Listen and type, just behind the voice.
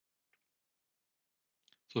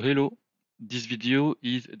So hello, this video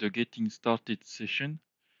is the getting started session.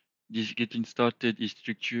 This getting started is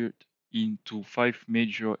structured into 5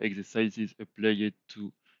 major exercises applied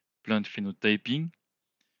to plant phenotyping.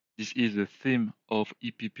 This is the theme of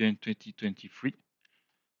IPPN 2023.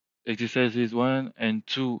 Exercises 1 and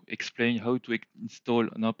 2 explain how to install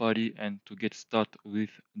Napari and to get started with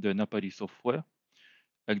the Napari software.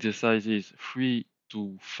 Exercises 3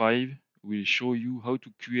 to 5 will show you how to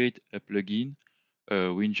create a plugin,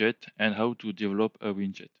 a widget, and how to develop a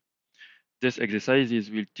widget. These exercises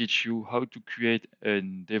will teach you how to create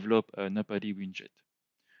and develop a Napari widget.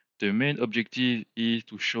 The main objective is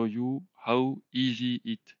to show you how easy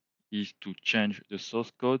it is to change the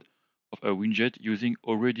source code of a widget using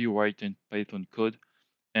already written Python code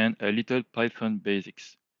and a little Python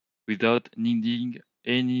basics without needing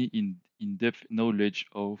any in-depth knowledge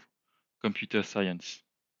of computer science.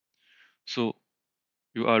 So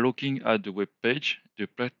you are looking at the web page, the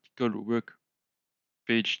practical work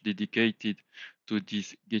page dedicated to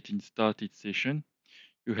this getting started session.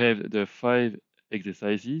 You have the 5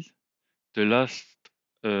 exercises. The last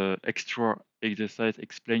extra exercise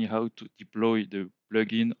explains how to deploy the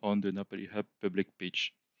plugin on the Napari Hub public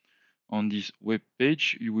page. On this web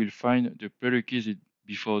page, you will find the prerequisite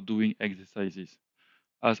before doing exercises.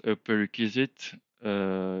 As a prerequisite,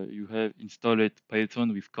 you have installed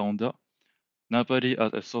Python with Conda, Napari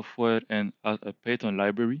as a software and as a Python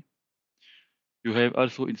library. You have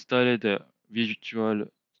also installed the Visual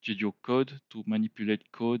Studio Code to manipulate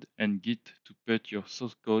code and Git to put your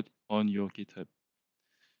source code on your GitHub.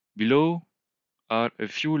 Below are a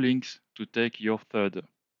few links to take your further.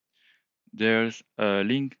 There's a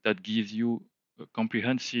link that gives you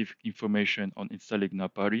comprehensive information on installing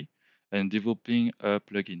Napari and developing a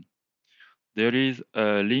plugin. There is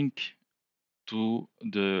a link to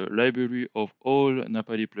the library of all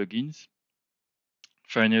Napari plugins.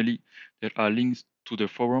 Finally, there are links to the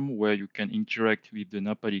forum where you can interact with the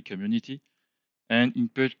Napari community and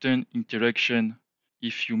important interaction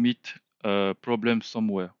if you meet a problem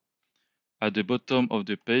somewhere. At the bottom of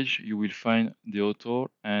the page, you will find the author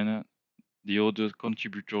and the other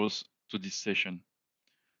contributors to this session.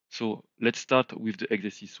 So let's start with the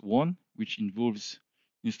exercise 1, which involves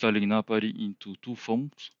installing Napari into 2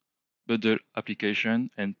 forms, bundle application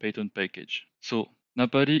and Python package. So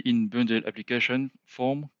Napari in bundle application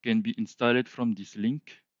form can be installed from this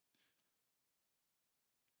link.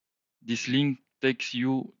 This link takes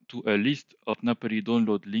you to a list of Napari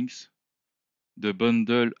download links. The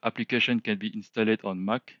bundle application can be installed on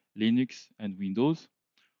Mac, Linux, and Windows.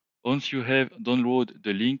 Once you have downloaded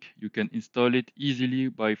the link, you can install it easily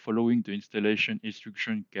by following the installation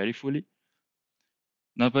instruction carefully.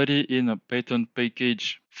 Napari in a Python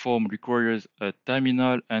package form requires a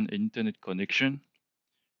terminal and an internet connection.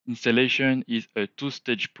 Installation is a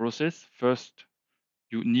two-stage process. First,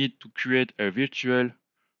 you need to create a virtual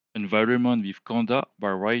environment with Conda by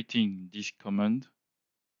writing this command.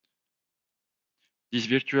 This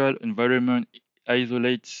virtual environment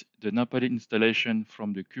isolates the Napari installation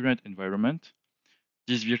from the current environment.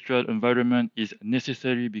 This virtual environment is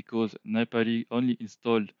necessary because Napari only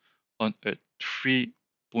installed on a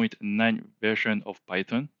 3.9 version of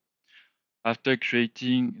Python. After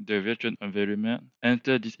creating the virtual environment,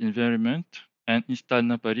 enter this environment and install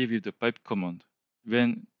Napari with the pipe command.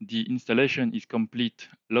 When the installation is complete,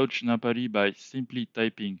 launch Napari by simply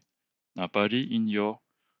typing Napari in your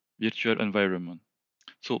virtual environment.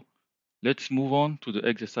 So let's move on to the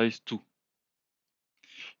exercise 2.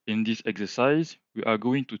 In this exercise, we are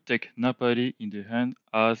going to take Napari in the hand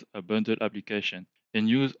as a bundle application and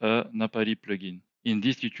use a Napari plugin. In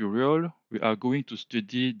this tutorial, we are going to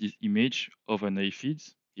study this image of an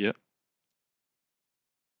aphids here.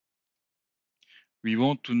 We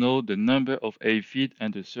want to know the number of aphids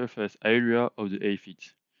and the surface area of the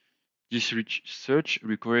aphids. This research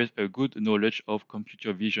requires a good knowledge of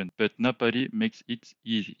computer vision, but Napari makes it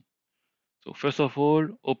easy. So first of all,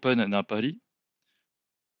 open Napari,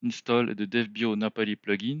 install the DevBio Napari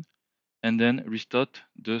plugin, and then restart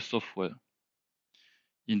the software.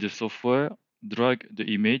 In the software, drag the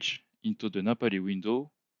image into the Napari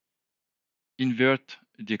window, invert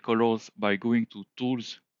the colors by going to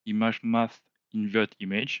Tools, Image Math, Invert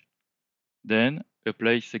Image, then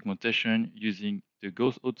apply segmentation using the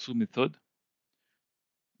Gauss-Otsu method.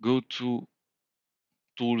 Go to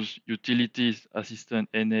Tools, Utilities, Assistant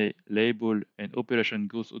NA, Label, and Operation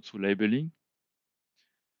Gauss-Otsu labeling.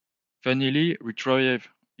 Finally, retrieve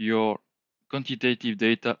your quantitative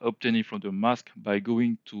data obtained from the mask by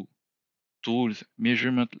going to Tools,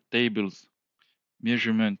 Measurement Tables,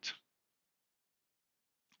 Measurement.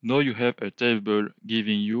 Now you have a table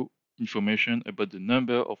giving you information about the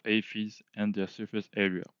number of aphids and their surface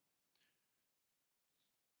area.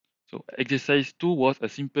 So exercise 2 was a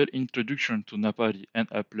simple introduction to Napari and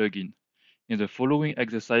a plugin. In the following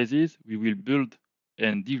exercises, we will build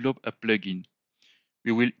and develop a plugin.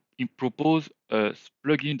 We will propose a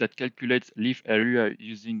plugin that calculates leaf area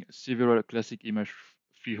using several classic image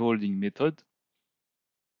freeholding methods.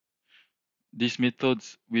 These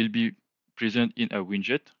methods will be present in a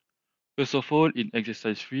widget. First of all, in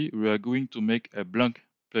exercise 3, we are going to make a blank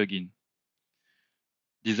plugin.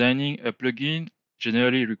 Designing a plugin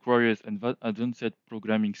generally requires advanced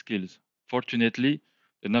programming skills. Fortunately,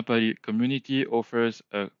 the Napari community offers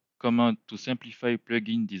a command to simplify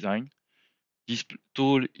plugin design. This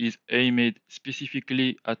tool is aimed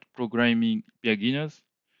specifically at programming beginners.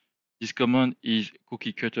 This command is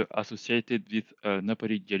cookie cutter associated with a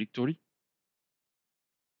Napari directory.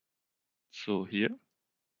 So here,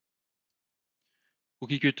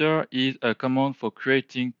 cookie cutter is a command for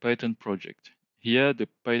creating Python project. Here, the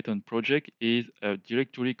Python project is a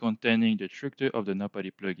directory containing the structure of the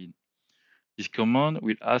Napari plugin. This command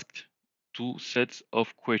will ask two sets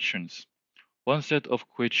of questions. One set of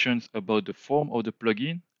questions about the form of the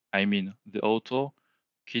plugin, I mean the author,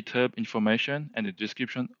 GitHub information, and the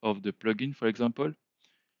description of the plugin, for example.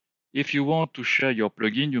 If you want to share your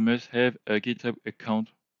plugin, you must have a GitHub account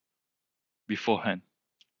beforehand.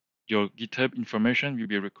 Your GitHub information will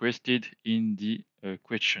be requested in the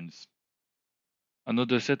questions.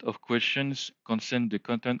 Another set of questions concern the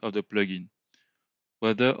content of the plugin,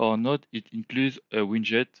 whether or not it includes a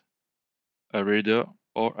widget, a reader,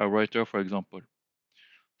 or a writer, for example.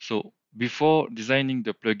 So before designing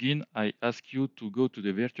the plugin, I ask you to go to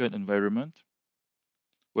the virtual environment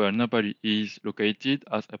where Napari is located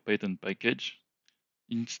as a Python package,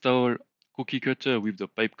 install cookie cutter with the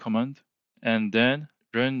pipe command, and then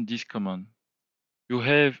run this command. You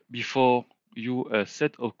have before you a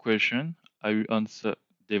set of questions. I will answer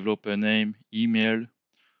developer name, email.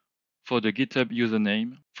 For the GitHub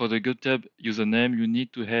username, you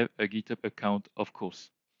need to have a GitHub account, of course.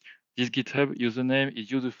 This GitHub username is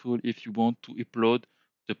useful if you want to upload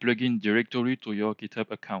the plugin directory to your GitHub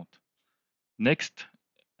account. Next,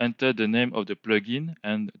 enter the name of the plugin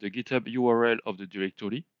and the GitHub URL of the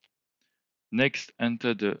directory. Next,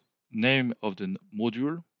 enter the name of the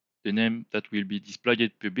module, the name that will be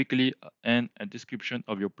displayed publicly, and a description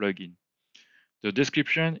of your plugin. The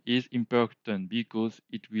description is important because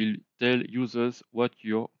it will tell users what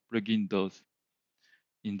your plugin does.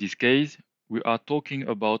 In this case, we are talking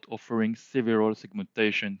about offering several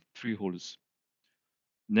segmentation thresholds.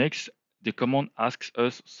 Next, the command asks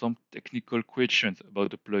us some technical questions about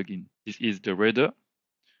the plugin. This is the reader.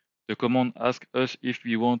 The command asks us if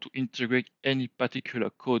we want to integrate any particular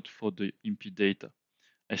code for the input data.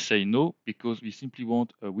 I say no because we simply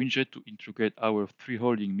want a widget to integrate our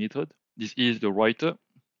thresholding method. This is the writer.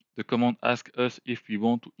 The command asks us if we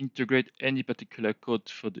want to integrate any particular code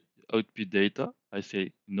for the output data. I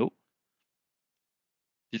say no.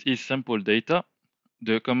 This is sample data.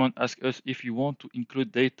 The command asks us if we want to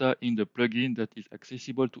include data in the plugin that is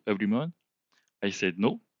accessible to everyone. I said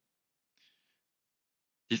no.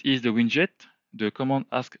 This is the widget. The command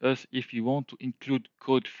asks us if we want to include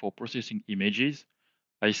code for processing images.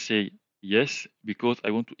 I say yes, because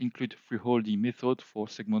I want to include freeholding method for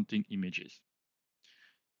segmenting images.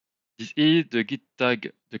 This is the git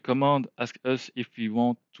tag. The command asks us if we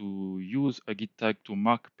want to use a git tag to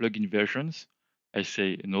mark plugin versions. I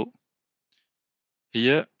say no.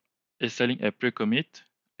 Here, installing a pre-commit.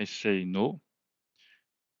 I say no.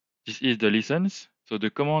 This is the license. So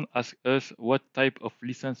the command asks us what type of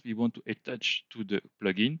license we want to attach to the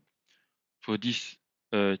plugin. For this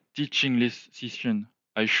teaching session,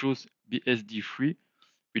 I chose BSD3,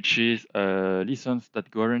 which is a license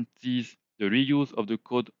that guarantees the reuse of the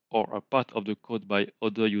code or a part of the code by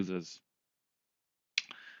other users.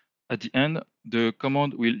 At the end, the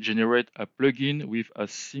command will generate a plugin with a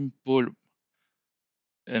simple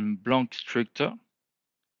and blank structure.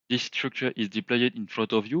 This structure is deployed in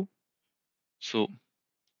front of you. So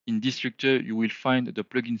in this structure, you will find the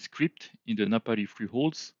plugin script in the Napari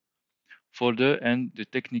freeholds folder and the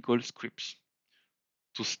technical scripts.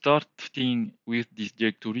 To starting with this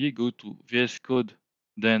directory, go to VS Code,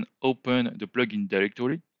 then open the plugin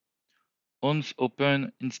directory. Once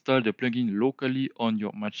open, install the plugin locally on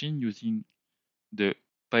your machine using the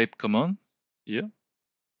pipe command here.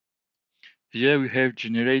 Here we have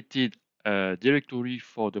generated a directory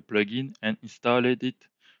for the plugin and installed it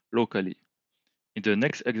locally. In the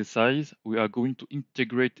next exercise, we are going to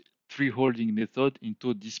integrate thresholding method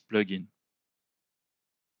into this plugin.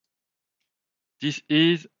 This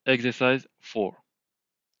is exercise 4.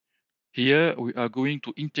 Here, we are going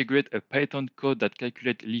to integrate a Python code that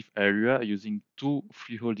calculates leaf area using two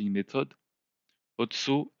freeholding methods,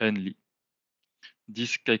 Otsu and Li.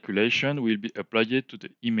 This calculation will be applied to the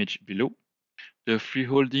image below. The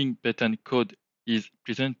freeholding pattern code is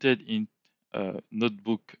presented in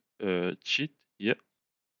notebook sheet here.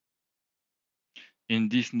 In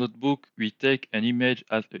this notebook, we take an image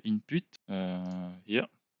as an input here,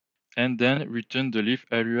 and then return the leaf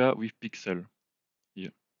area with pixel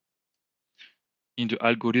here. In the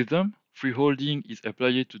algorithm, freeholding is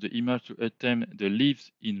applied to the image to obtain the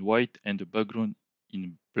leaves in white and the background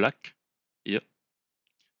in black here.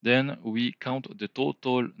 Then we count the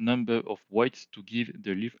total number of whites to give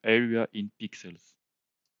the leaf area in pixels.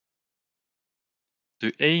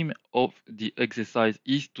 The aim of the exercise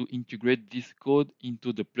is to integrate this code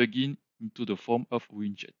into the plugin into the form of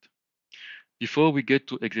widget. Before we get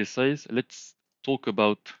to exercise, let's talk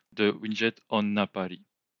about the widget on Napari.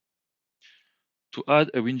 To add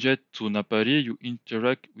a widget to Napari, you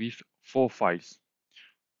interact with four files.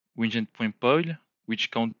 Widget.py, which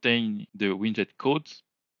contain the widget codes.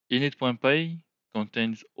 Init.py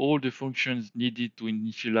contains all the functions needed to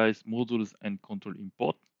initialize modules and control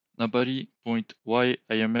import.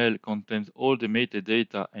 Napari.yml contains all the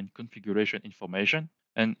metadata and configuration information,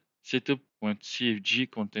 and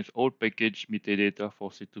setup.cfg contains all package metadata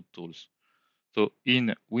for setup tools. So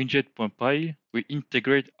in widget.py, we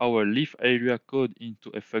integrate our leaf area code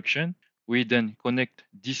into a function. We then connect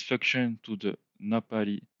this function to the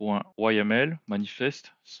napari.yml manifest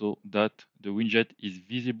so that the widget is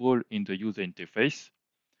visible in the user interface.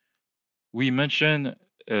 We mention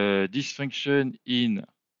this function in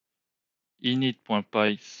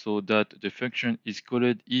init.py so that the function is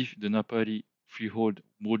called if the Napari freehold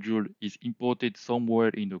module is imported somewhere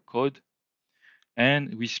in the code,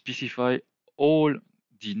 and we specify all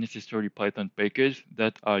the necessary Python packages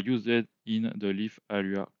that are used in the leaf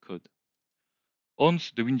area code.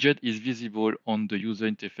 Once the widget is visible on the user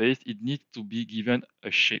interface, it needs to be given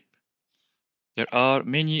a shape. There are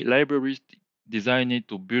many libraries designed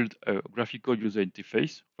to build a graphical user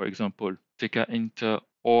interface, for example, TK-Enter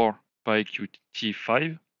or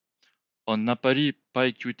PyQt5. On Napari,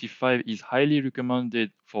 PyQt5 is highly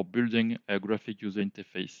recommended for building a graphic user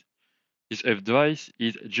interface. This advice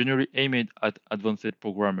is generally aimed at advanced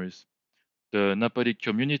programmers. The Napari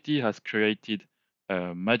community has created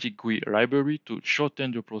a Magic GUI library to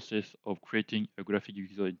shorten the process of creating a graphic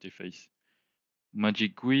user interface.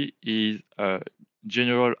 Magic GUI is a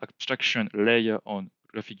general abstraction layer on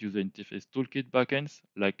graphic user interface toolkit backends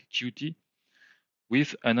like Qt,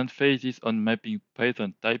 with an emphasis on mapping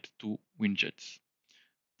Python types to widgets.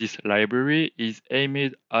 This library is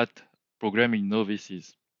aimed at programming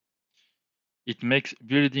novices. It makes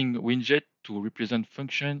building widget to represent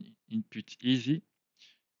function input easy.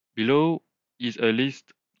 Below is a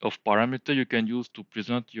list of parameters you can use to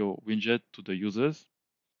present your widget to the users.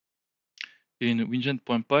 In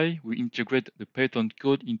widget.py, we integrate the Python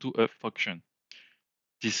code into a function.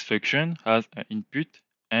 This function has an input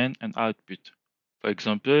and an output. For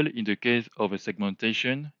example, in the case of a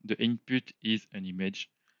segmentation, the input is an image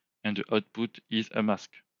and the output is a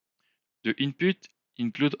mask. The input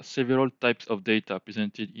includes several types of data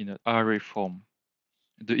presented in an array form.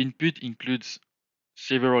 The input includes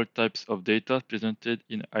several types of data presented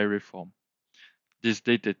in array form. These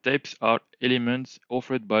data types are elements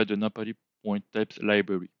offered by the Napari point-types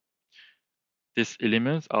library. These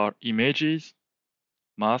elements are images,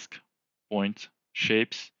 masks, points,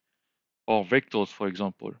 shapes, or vectors, for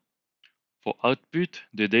example. For output,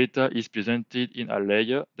 the data is presented in a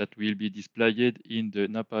layer that will be displayed in the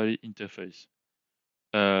Napari interface.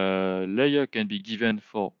 A layer can be given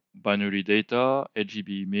for binary data,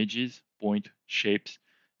 RGB images, point, shapes,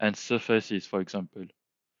 and surfaces, for example.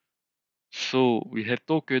 So we have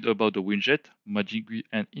talked about the widget, Magic GUI,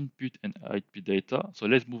 and input and output data. So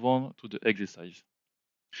let's move on to the exercise.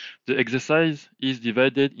 The exercise is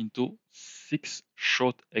divided into 6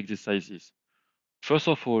 short exercises. First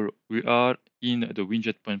of all, we are in the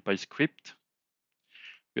widget.py script.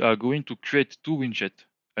 We are going to create two widgets,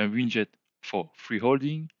 a widget for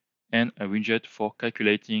freeholding and a widget for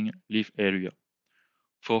calculating leaf area.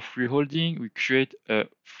 For freeholding, we create a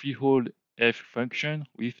freehold f function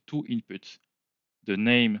with two inputs, the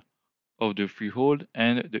name of the freehold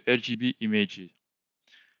and the RGB images.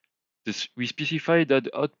 We specify that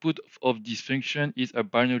the output of this function is a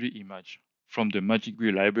binary image. From the Magic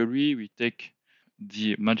GUI library, we take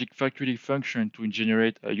the Magic Factory function to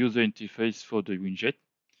generate a user interface for the widget.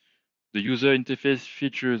 The user interface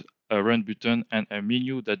features a run button and a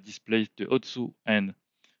menu that displays the Otsu and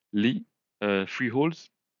Li freeholds.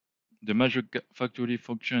 the Magic Factory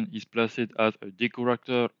function is placed as a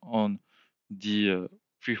decorator on the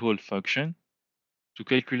freehold function. To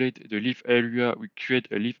calculate the leaf area, we create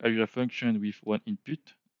a leaf area function with one input,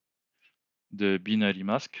 the binary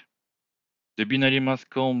mask. The binary mask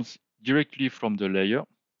comes directly from the layer.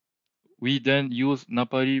 We then use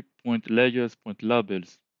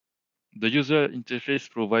Napari.layers.labels. The user interface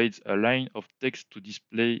provides a line of text to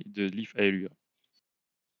display the leaf area.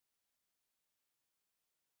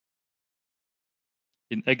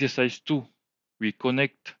 In exercise 2, we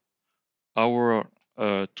connect our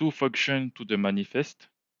two functions to the manifest.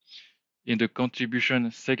 In the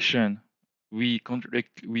contribution section, we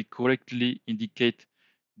correctly indicate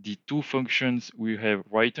the two functions we have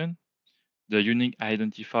written, the unique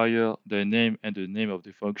identifier, the name, and the name of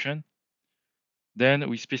the function. Then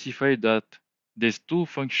we specify that these two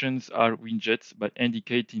functions are widgets by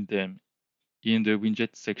indicating them in the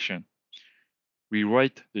widget section. We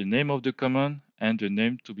write the name of the command and the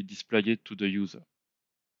name to be displayed to the user.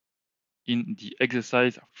 In the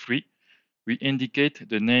exercise 3, we indicate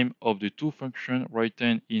the name of the two functions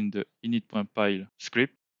written in the init.py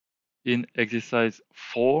script. In exercise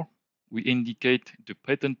 4, we indicate the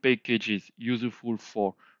Python packages useful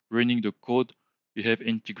for running the code we have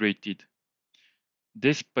integrated.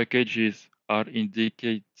 These packages are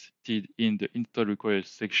indicated in the install required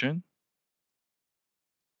section.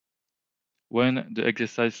 When the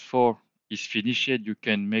exercise 4 is finished, you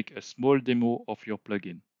can make a small demo of your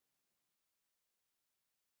plugin.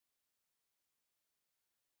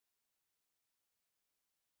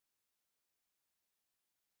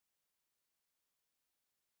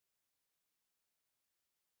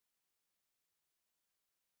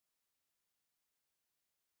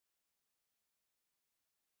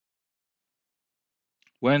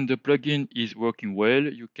 When the plugin is working well,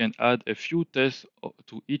 you can add a few tests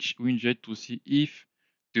to each widget to see if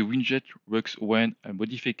the widget works when a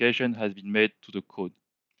modification has been made to the code.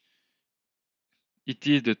 It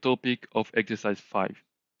is the topic of exercise 5.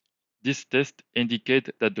 This test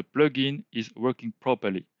indicates that the plugin is working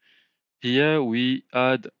properly. Here we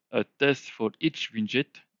add a test for each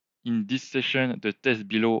widget. In this session, the tests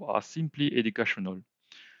below are simply educational.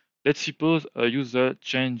 Let's suppose a user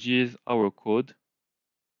changes our code.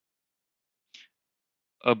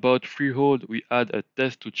 About freehold, we add a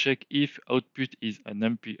test to check if output is an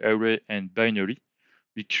NumPy array and binary.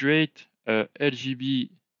 We create a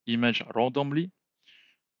RGB image randomly.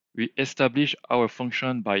 We establish our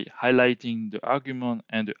function by highlighting the argument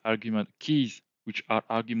and the argument keys, which are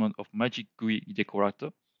arguments of Magic GUI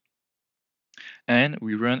decorator. And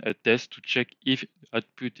we run a test to check if the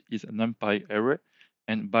output is a NumPy array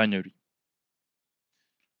and binary.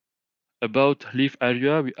 About leaf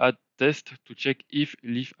area, we add test to check if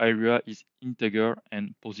leaf area is integer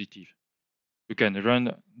and positive. You can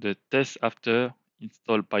run the test after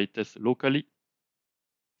install PyTest locally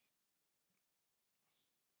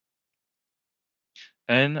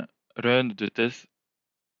and run the test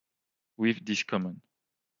with this command.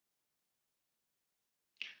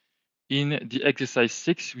 In the exercise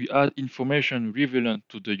 6, we add information relevant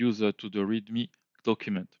to the user to the README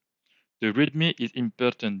document. The README is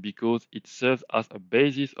important because it serves as a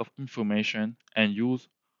basis of information and use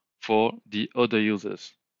for the other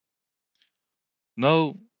users.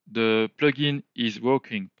 Now the plugin is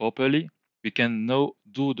working properly. We can now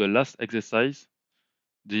do the last exercise,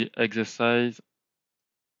 the exercise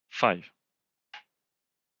 5.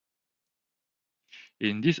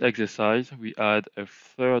 In this exercise, we add a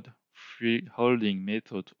third free-holding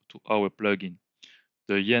method to our plugin,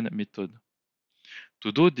 the yen method.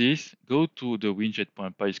 To do this, go to the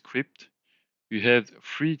widget.py script. We have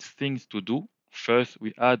three things to do. First,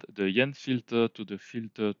 we add the yen filter to the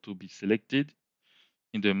filter to be selected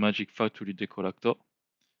in the Magic Factory decorator.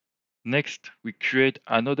 Next, we create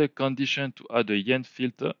another condition to add a yen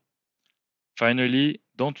filter. Finally,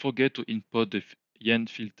 don't forget to import the yen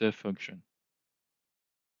filter function.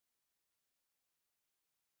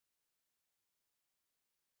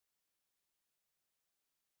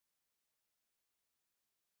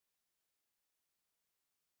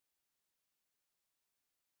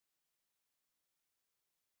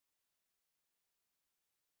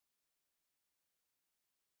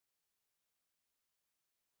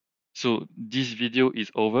 So this video is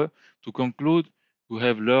over. To conclude, we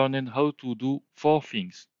have learned how to do 4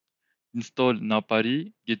 things. Install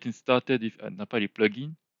Napari, getting started with a Napari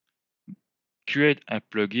plugin, create a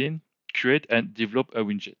plugin, create and develop a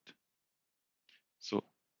widget. So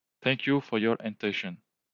thank you for your attention.